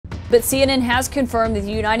But CNN has confirmed that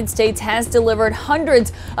the United States has delivered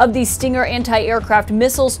hundreds of these Stinger anti-aircraft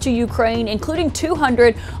missiles to Ukraine, including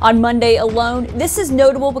 200 on Monday alone. This is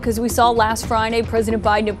notable because we saw last Friday President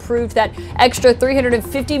Biden approved that extra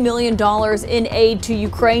 $350 million in aid to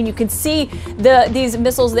Ukraine. You can see these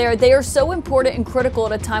missiles there. They are so important and critical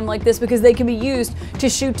at a time like this because they can be used to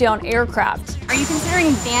shoot down aircraft. Are you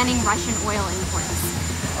considering banning Russian oil imports?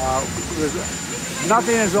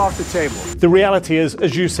 Nothing is off the table. The reality is,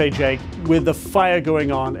 as you say, Jake, with the fire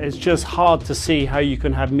going on, it's just hard to see how you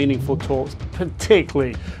can have meaningful talks,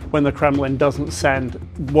 particularly when the Kremlin doesn't send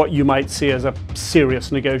what you might see as a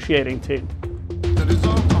serious negotiating team.